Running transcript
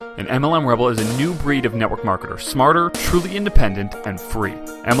An MLM Rebel is a new breed of network marketer, smarter, truly independent, and free.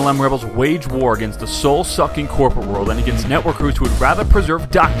 MLM Rebels wage war against the soul-sucking corporate world and against networkers who would rather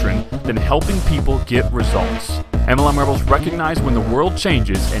preserve doctrine than helping people get results. MLM Rebels recognize when the world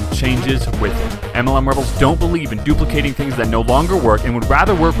changes and changes with it. MLM Rebels don't believe in duplicating things that no longer work and would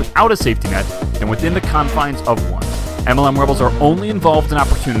rather work without a safety net than within the confines of one. MLM Rebels are only involved in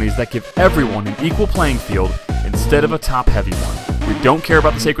opportunities that give everyone an equal playing field instead of a top-heavy one. We don't care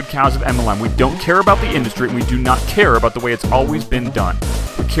about the sacred cows of MLM, we don't care about the industry, and we do not care about the way it's always been done.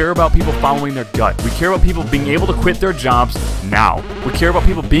 We care about people following their gut. We care about people being able to quit their jobs now. We care about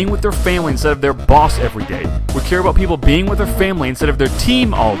people being with their family instead of their boss every day. We care about people being with their family instead of their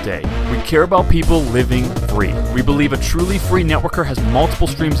team all day. We care about people living free. We believe a truly free networker has multiple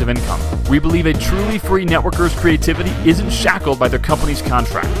streams of income. We believe a truly free networker's creativity isn't shackled by their company's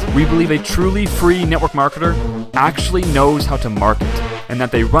contract. We believe a truly free network marketer actually knows how to market and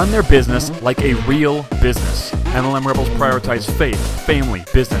that they run their business like a real business. MLM Rebels prioritize faith, family,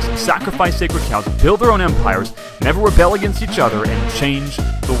 business, sacrifice sacred cows, build their own empires, never rebel against each other, and change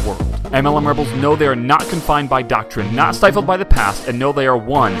the world. MLM Rebels know they are not confined by doctrine, not stifled by the past, and know they are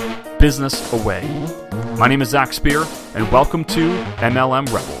one business away. My name is Zach Spear, and welcome to MLM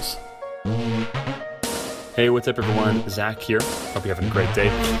Rebels. Hey, what's up, everyone? Zach here. Hope you're having a great day.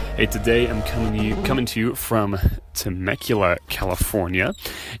 Hey, today I'm coming to you from Temecula, California,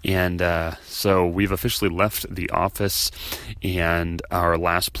 and so we've officially left the office and our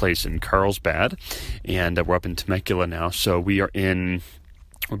last place in Carlsbad, and we're up in Temecula now. So we're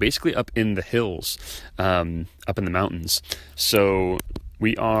basically up in the hills, up in the mountains. So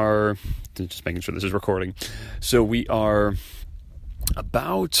we are just making sure this is recording. So we are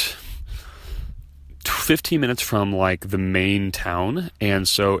about 15 minutes from like the main town, and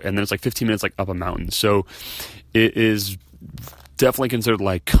then it's like 15 minutes like up a mountain. So it is definitely considered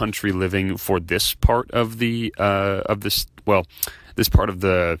like country living for this part of this part of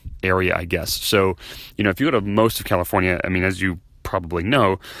the area, I guess. So, if you go to most of California, I mean, as you probably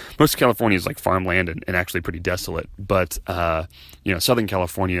know, most of California is like farmland and actually pretty desolate. But, Southern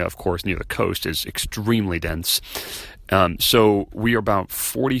California, of course, near the coast is extremely dense. So we are about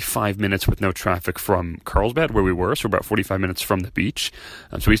 45 minutes with no traffic from Carlsbad, where we were. So we're about 45 minutes from the beach.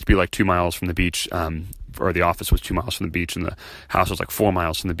 So we used to be like 2 miles from the beach, or the office was 2 miles from the beach, and the house was like 4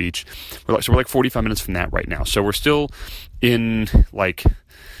 miles from the beach. We're like 45 minutes from that right now. So we're still in, like,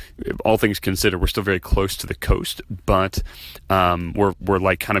 all things considered, we're still very close to the coast, but we're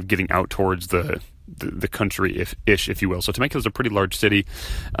like kind of getting out towards the country-ish, if you will. So Temecula is a pretty large city.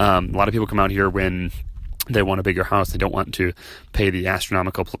 A lot of people come out here when they want a bigger house. They don't want to pay the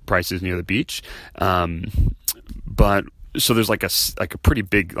astronomical prices near the beach. But so there's like a pretty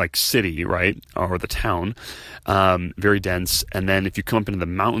big like city, right? Or the town, very dense. And then if you come up into the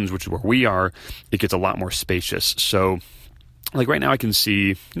mountains, which is where we are, it gets a lot more spacious. So like right now I can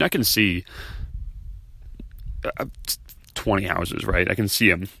see 20 houses, right? I can see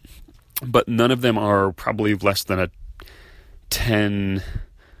them, but none of them are probably less than a 10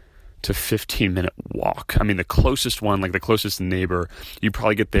 to 15 minute walk. I mean, the closest one, like the closest neighbor, you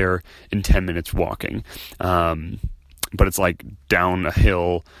probably get there in 10 minutes walking. But it's like down a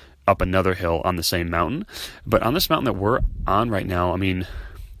hill, up another hill on the same mountain. But on this mountain that we're on right now, I mean,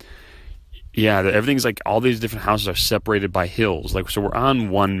 yeah, everything's like all these different houses are separated by hills. Like, so we're on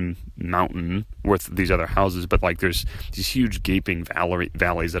one mountain with these other houses, but like there's these huge gaping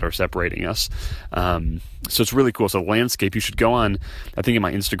valleys that are separating us. So it's really cool. So landscape, you should go on, I think in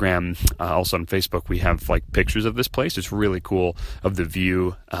my Instagram, also on Facebook, we have like pictures of this place. It's really cool of the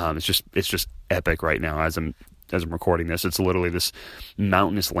view. It's just epic right now as I'm recording this. It's literally this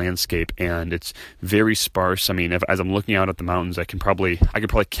mountainous landscape, and it's very sparse. I mean, as I'm looking out at the mountains, I could probably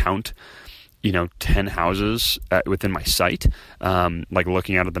count 10 houses within my sight, like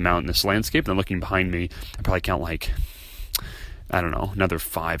looking out at the mountainous landscape, and then looking behind me, I probably count like, I don't know, another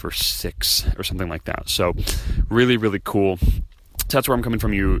 5 or 6 or something like that. So really, really cool. So that's where I'm coming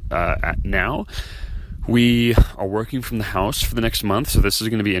from you at now. We are working from the house for the next month, so this is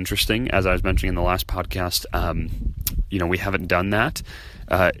going to be interesting. As I was mentioning in the last podcast, we haven't done that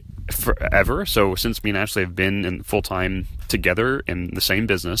forever. So since me and Ashley have been in full-time together in the same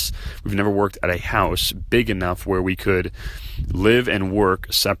business, we've never worked at a house big enough where we could live and work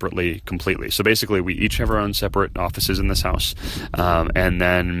separately completely. So basically, we each have our own separate offices in this house, and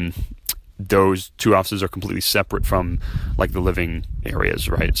then those 2 offices are completely separate from like the living areas,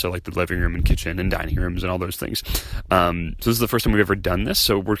 right? So like the living room and kitchen and dining rooms and all those things. So this is the first time we've ever done this.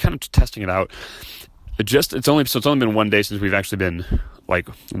 So we're kind of testing it out. It's only been one day since we've actually been like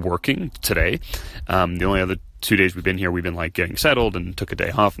working today. The only other 2 days we've been here, we've been like getting settled and took a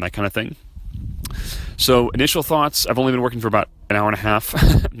day off and that kind of thing. So initial thoughts, I've only been working for about an hour and a half,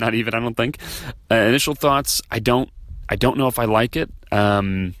 not even, I don't think. Initial thoughts, I don't know if I like it.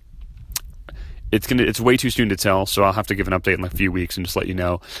 It's way too soon to tell, so I'll have to give an update in a few weeks and just let you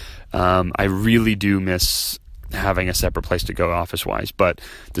know. I really do miss having a separate place to go office-wise, but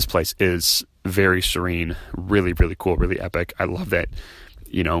this place is very serene, really, really cool, really epic. I love that,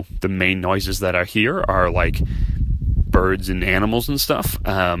 the main noises that are here are like birds and animals and stuff,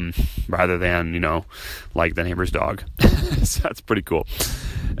 rather than, like the neighbor's dog. So that's pretty cool.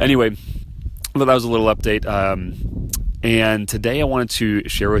 Anyway, well, that was a little update. And today I wanted to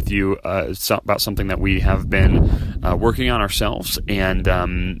share with you about something that we have been working on ourselves, and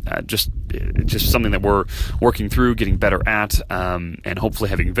just something that we're working through, getting better at, and hopefully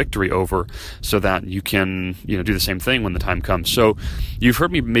having victory over, so that you can do the same thing when the time comes. So you've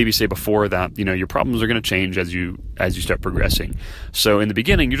heard me maybe say before that your problems are going to change as you start progressing. So in the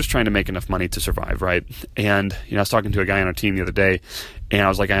beginning, you're just trying to make enough money to survive, right? And I was talking to a guy on our team the other day, and I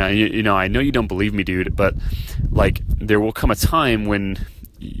was like, I know you don't believe me, dude, but like there will come a time when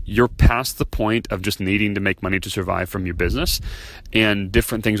you're past the point of just needing to make money to survive from your business, and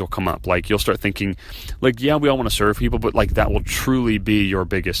different things will come up. Like you'll start thinking, like, yeah, we all want to serve people, but like that will truly be your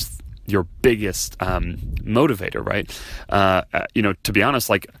biggest motivator, right? To be honest,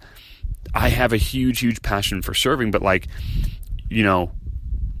 like I have a huge passion for serving, but like,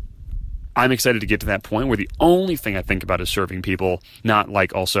 I'm excited to get to that point where the only thing I think about is serving people, not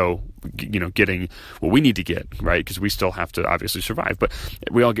like also, getting what we need to get, right? Because we still have to obviously survive, but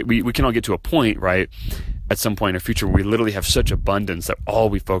we can all get to a point, right? At some point in the future where we literally have such abundance that all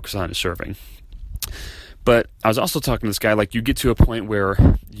we focus on is serving. But I was also talking to this guy, like you get to a point where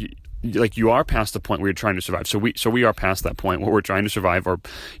you are past the point where you're trying to survive. So we are past that point where we're trying to survive, or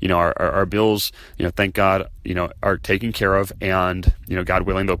our bills, thank God, are taken care of, and God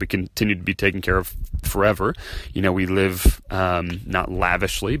willing, they'll be continue to be taken care of forever. We live not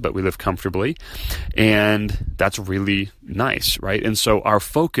lavishly, but we live comfortably, and that's really nice, right? And so our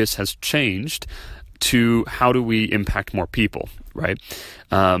focus has changed to how do we impact more people, right?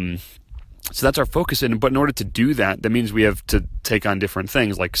 So that's our focus, but in order to do that, that means we have to take on different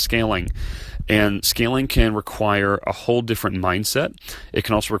things like scaling. And scaling can require a whole different mindset. It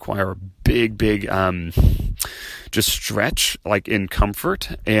can also require a big, just stretch, like in comfort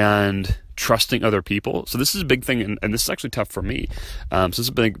and trusting other people. So this is a big thing, and this is actually tough for me. So this has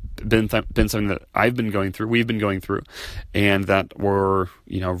been something that we've been going through, and that we're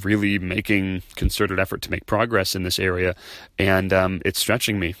really making concerted effort to make progress in this area, and it's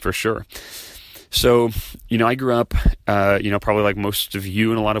stretching me for sure. So, I grew up, probably like most of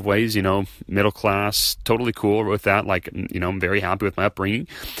you in a lot of ways, middle class, totally cool with that. Like, I'm very happy with my upbringing.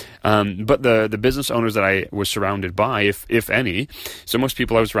 But the business owners that I was surrounded by, if any, so most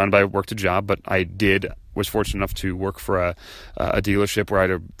people I was surrounded by worked a job, but I was fortunate enough to work for a dealership where I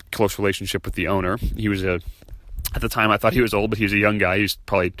had a close relationship with the owner. He was at the time, I thought he was old, but he was a young guy. He was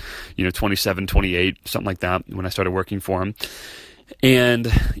probably, 27, 28, something like that when I started working for him. And,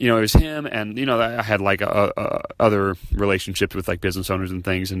 it was him, and, I had like other relationships with like business owners and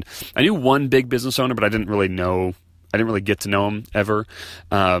things. And I knew one big business owner, but I didn't really get to know him ever.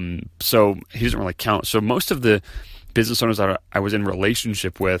 So he doesn't really count. So most of the business owners that I was in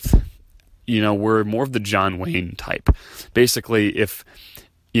relationship with, were more of the John Wayne type. Basically, if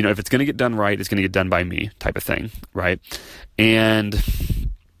it's going to get done right, it's going to get done by me type of thing. Right. And,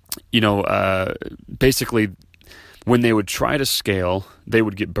 basically, when they would try to scale, they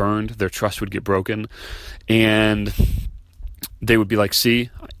would get burned, their trust would get broken, and they would be like, basically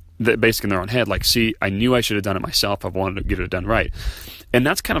in their own head, like, I knew I should have done it myself. I wanted to get it done right. And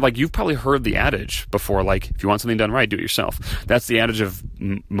that's kind of like, you've probably heard the adage before, like, if you want something done right, do it yourself. That's the adage of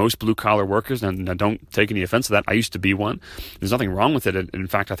most blue-collar workers, and now don't take any offense to that. I used to be one. There's nothing wrong with it. In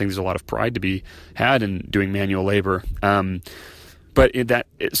fact, I think there's a lot of pride to be had in doing manual labor. But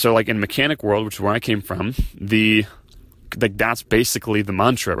so like in mechanic world, which is where I came from, that's basically the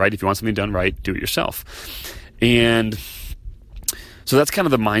mantra, right? If you want something done right, do it yourself. And so that's kind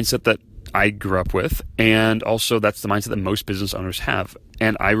of the mindset that I grew up with, and also that's the mindset that most business owners have.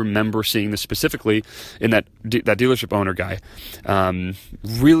 And I remember seeing this specifically in that dealership owner guy.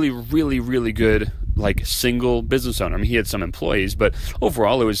 Really, really, really good, like, single business owner. I mean, he had some employees, but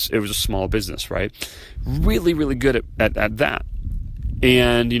overall it was a small business, right? Really, really good at that.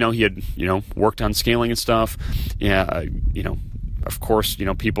 And, he had, worked on scaling and stuff. Yeah, of course,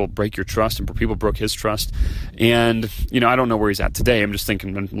 people break your trust, and people broke his trust. And, I don't know where he's at today. I'm just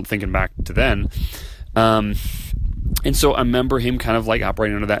thinking back to then. And so I remember him kind of like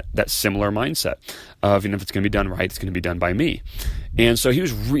operating under that similar mindset of, if it's going to be done right, it's going to be done by me. And so he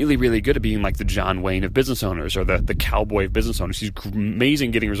was really, really good at being like the John Wayne of business owners, or the cowboy of business owners. He's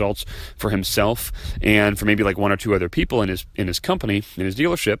amazing getting results for himself and for maybe like one or two other people in his company, in his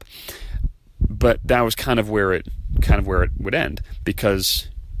dealership. But that was kind of where it would end, because,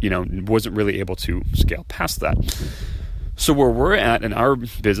 wasn't really able to scale past that. So where we're at in our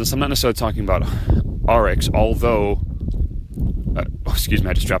business, I'm not necessarily talking about RX, although, excuse me,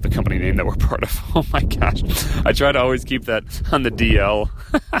 I just dropped the company name that we're part of. Oh my gosh. I try to always keep that on the DL.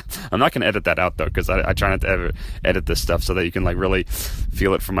 I'm not going to edit that out though, because I try not to ever edit this stuff so that you can like really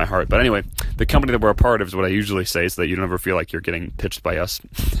feel it from my heart. But anyway, the company that we're a part of is what I usually say, so that you don't ever feel like you're getting pitched by us.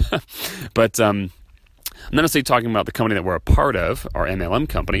 But, I'm not necessarily talking about the company that we're a part of, our MLM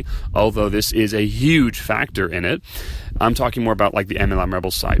company, although this is a huge factor in it. I'm talking more about like the MLM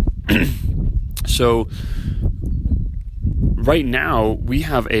Rebels side. So right now we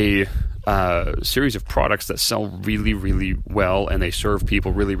have a series of products that sell really, really well, and they serve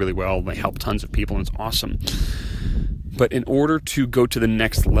people really, really well, and they help tons of people, and it's awesome. But in order to go to the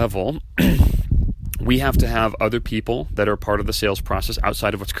next level, we have to have other people that are part of the sales process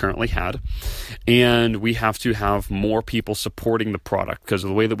outside of what's currently had. And we have to have more people supporting the product, because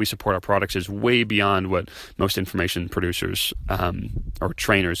the way that we support our products is way beyond what most information producers or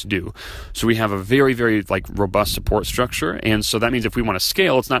trainers do. So we have a very, very like robust support structure. And so that means if we want to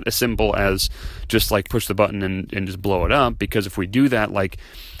scale, it's not as simple as just like push the button and just blow it up. Because if we do that, like,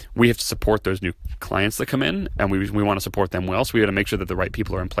 we have to support those new clients that come in, and we want to support them well. So we got to make sure that the right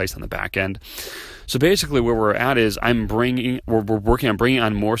people are in place on the back end. So basically where we're at is we're working on bringing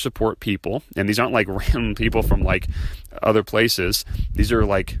on more support people. And these aren't like random people from like other places. These are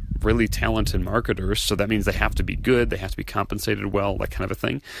like really talented marketers. So that means they have to be good. They have to be compensated well, that kind of a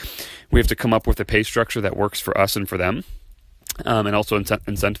thing. We have to come up with a pay structure that works for us and for them. And also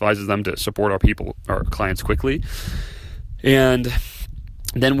incentivizes them to support our clients quickly. And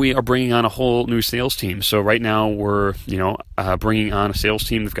then we are bringing on a whole new sales team. So right now we're, bringing on a sales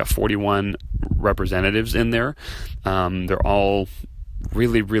team. They've got 41 representatives in there. They're all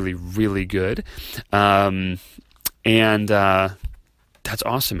really, really, really good. That's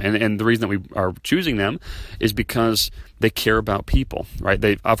awesome. And the reason that we are choosing them is because they care about people,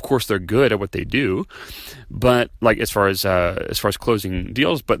 right? Of course they're good at what they do, but like as far as closing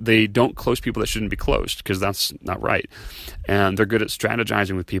deals, but they don't close people that shouldn't be closed, because that's not right. And they're good at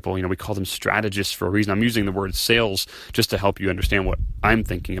strategizing with people. We call them strategists for a reason. I'm using the word sales just to help you understand what I'm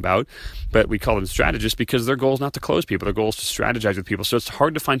thinking about, but we call them strategists because their goal is not to close people. Their goal is to strategize with people. So it's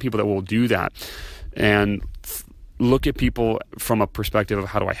hard to find people that will do that and look at people from a perspective of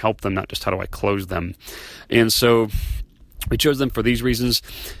how do I help them, not just how do I close them. And so we chose them for these reasons.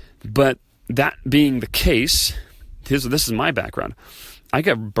 But that being the case, this is my background. I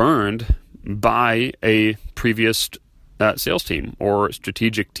got burned by a previous sales team or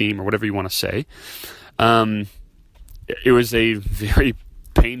strategic team or whatever you want to say. It was a very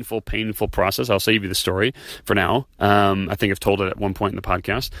painful process. I'll save you the story for now. I think I've told it at one point in the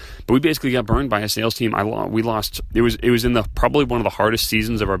podcast, but we basically got burned by a sales team. We lost. It was in probably one of the hardest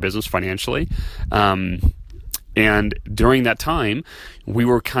seasons of our business financially. And during that time, we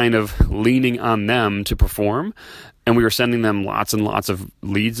were kind of leaning on them to perform, and we were sending them lots and lots of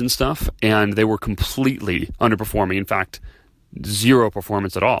leads and stuff, and they were completely underperforming. In fact, zero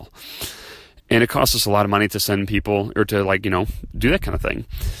performance at all. And it costs us a lot of money to send people or to do that kind of thing.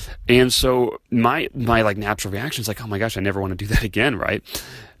 And so my natural reaction is like, oh my gosh, I never want to do that again, right?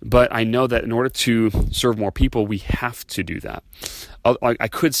 But I know that in order to serve more people, we have to do that. I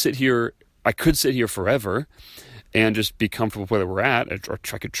could sit here forever and just be comfortable where we're at, or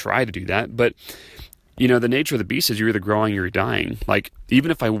I could try to do that. But the nature of the beast is you're either growing or you're dying. Like, even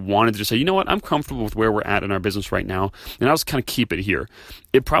if I wanted to just say, you know what, I'm comfortable with where we're at in our business right now, and I'll just kind of keep it here.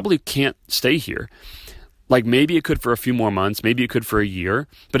 It probably can't stay here. Like, maybe it could for a few more months, maybe it could for a year,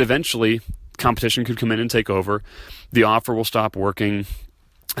 but eventually competition could come in and take over. The offer will stop working.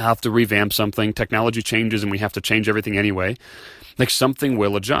 I'll have to revamp something. Technology changes and we have to change everything anyway. Like, something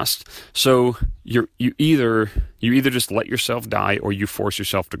will adjust. So you either just let yourself die or you force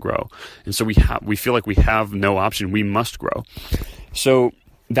yourself to grow. And so we feel like we have no option. We must grow. So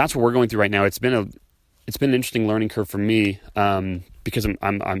that's what we're going through right now. It's been an interesting learning curve for me, because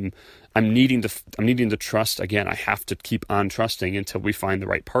I'm needing to trust again. I have to keep on trusting until we find the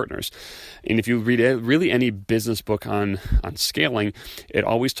right partners. And if you read really any business book on scaling, it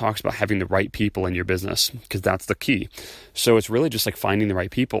always talks about having the right people in your business, because that's the key. So it's really just like finding the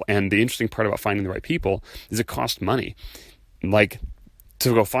right people. And the interesting part about finding the right people is it costs money. Like,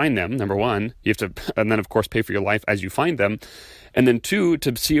 to go find them. Number one, you have to, and then of course pay for your life as you find them. And then two,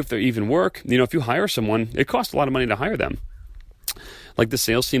 to see if they even work. If you hire someone, it costs a lot of money to hire them. Like the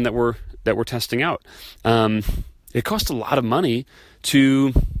sales team that we're testing out. It costs a lot of money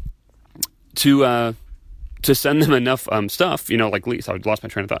to send them enough stuff, like leads. I lost my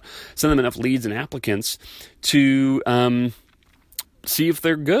train of thought. Send them enough leads and applicants to see if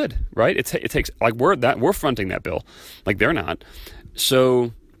they're good, right? It takes, like, we're fronting that bill, like they're not.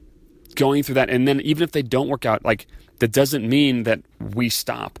 So going through that, and then even if they don't work out, like, that doesn't mean that we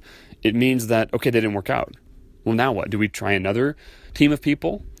stop. It means that, okay, they didn't work out. Well, now what? Do we try another team of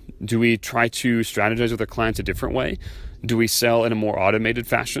people? Do we try to strategize with our clients a different way? Do we sell in a more automated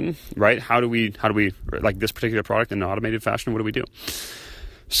fashion, right? How do we like this particular product in an automated fashion? What do we do?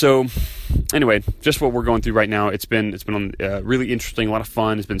 So anyway, just what we're going through right now. It's been really interesting, a lot of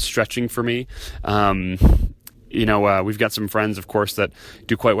fun. It's been stretching for me. We've got some friends, of course, that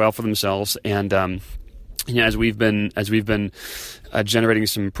do quite well for themselves, and as we've been generating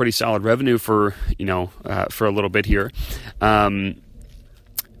some pretty solid revenue for a little bit here.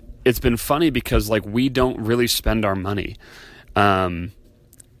 It's been funny because, like, we don't really spend our money, like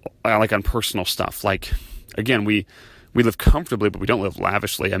on personal stuff. Like, again, we live comfortably, but we don't live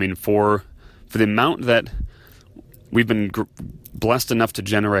lavishly. I mean, for the amount that we've been blessed enough to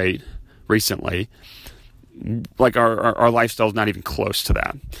generate recently, like our lifestyle is not even close to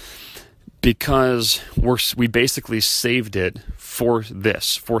that, because we basically saved it for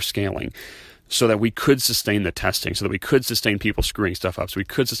scaling, so that we could sustain the testing, so that we could sustain people screwing stuff up, so we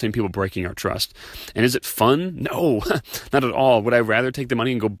could sustain people breaking our trust. And is it fun? No, not at all. Would I rather take the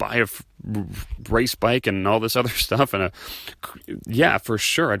money and go buy a race bike and all this other stuff? Yeah, for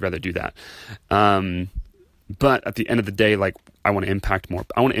sure, I'd rather do that. But at the end of the day, like, I want to impact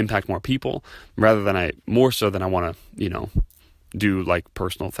more people more so than I want to, do like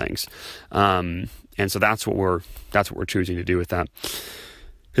personal things. And so that's what we're choosing to do with that.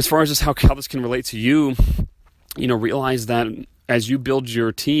 As far as just how this can relate to you, realize that as you build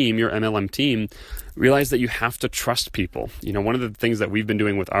your team, your MLM team, realize that you have to trust people. One of the things that we've been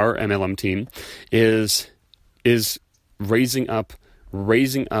doing with our MLM team is raising up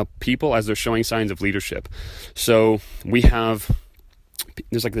people as they're showing signs of leadership. So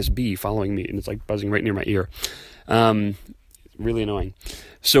there's like this bee following me, and it's like buzzing right near my ear. Really annoying.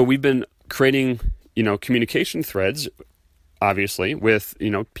 So we've been creating, communication threads, obviously, with,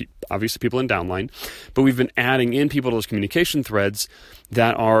 obviously people in downline, but we've been adding in people to those communication threads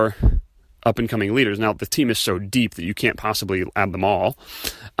that are up and coming leaders. Now, the team is so deep that you can't possibly add them all.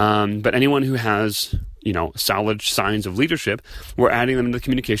 But anyone who has, solid signs of leadership, we're adding them into the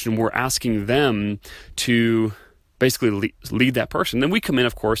communication. We're asking them to basically lead that person. Then we come in,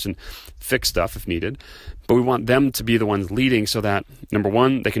 of course, and fix stuff if needed. But we want them to be the ones leading, so that, number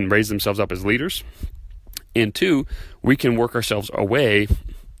one, they can raise themselves up as leaders. And two, we can work ourselves away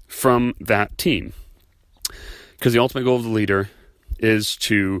from that team. Because the ultimate goal of the leader is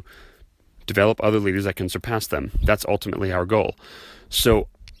to develop other leaders that can surpass them. That's ultimately our goal. So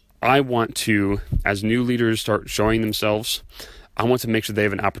I want to, as new leaders start showing themselves, I want to make sure they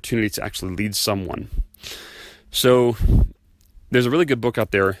have an opportunity to actually lead someone. So there's a really good book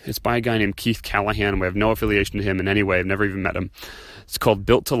out there. It's by a guy named Keith Callahan. We have no affiliation to him in any way. I've never even met him. It's called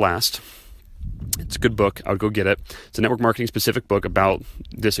Built to Last. It's a good book. I would go get it. It's a network marketing specific book about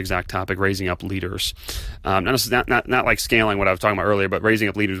this exact topic, raising up leaders. Not like scaling what I was talking about earlier, but raising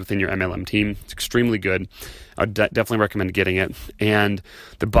up leaders within your MLM team. It's extremely good. I would definitely recommend getting it. And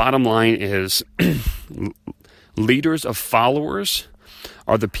the bottom line is leaders of followers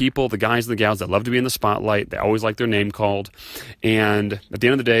are the people, the guys and the gals that love to be in the spotlight. They always like their name called. And at the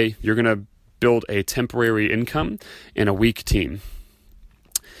end of the day, you're going to build a temporary income in a weak team.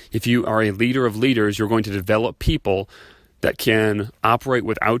 If you are a leader of leaders, you're going to develop people that can operate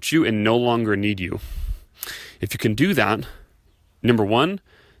without you and no longer need you. If you can do that, number one,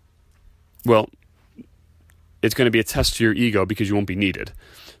 well, it's going to be a test to your ego because you won't be needed.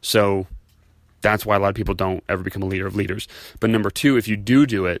 So that's why a lot of people don't ever become a leader of leaders. But number two, if you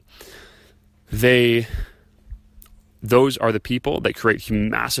do it, those are the people that create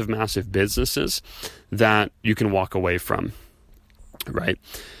massive, massive businesses that you can walk away from, right?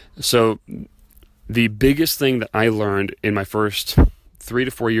 So the biggest thing that I learned in my first 3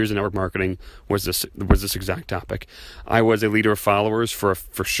 to 4 years in network marketing was this exact topic. I was a leader of followers for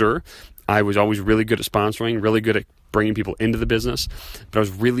sure. I was always really good at sponsoring, really good at bringing people into the business, but I was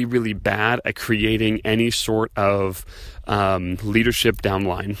really, really bad at creating any sort of leadership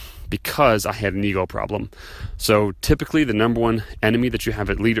downline. because I had an ego problem. So typically the number one enemy that you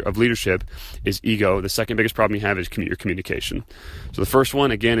have of leadership is ego. The second biggest problem you have is your communication. So the first one,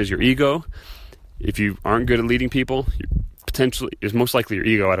 again, is your ego. If you aren't good at leading people, potentially is most likely your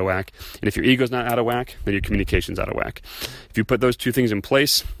ego out of whack. And if your ego's not out of whack, then your communication's out of whack. If you put those two things in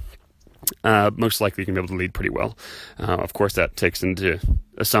place, most likely you can be able to lead pretty well. Of course, that takes into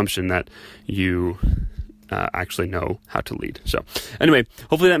assumption that you actually know how to lead. So anyway,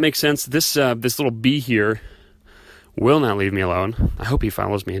 hopefully that makes sense. This little bee here will not leave me alone. I hope he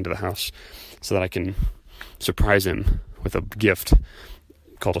follows me into the house so that I can surprise him with a gift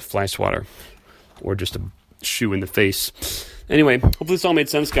called a fly swatter or just a shoe in the face. Anyway, hopefully this all made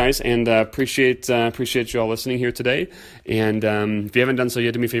sense, guys, and appreciate you all listening here today. And if you haven't done so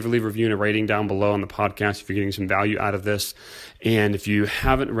yet, do me a favor, leave a review and a rating down below on the podcast if you're getting some value out of this. And if you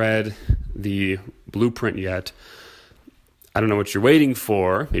haven't read the blueprint yet, I don't know what you're waiting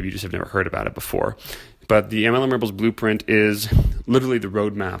for. Maybe you just have never heard about it before. But the MLM Rebels blueprint is literally the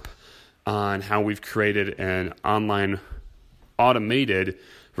roadmap on how we've created an online automated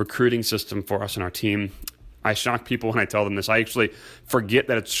recruiting system for us and our team. I shock people when I tell them this. I actually forget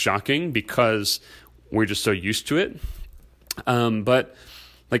that it's shocking because we're just so used to it. But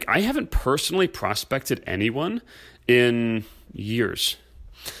like, I haven't personally prospected anyone in years.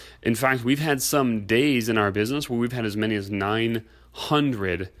 In fact, we've had some days in our business where we've had as many as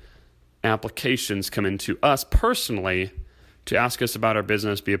 900 applications come into us personally to ask us about our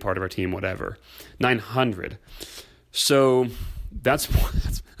business, be a part of our team, whatever. 900. So that's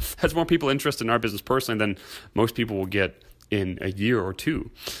more people interested in our business personally than most people will get in a year or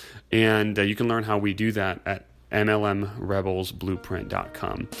two. And you can learn how we do that at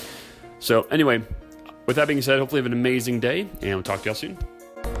MLMRebelsBlueprint.com. So anyway, with that being said, hopefully you have an amazing day, and we'll talk to y'all soon.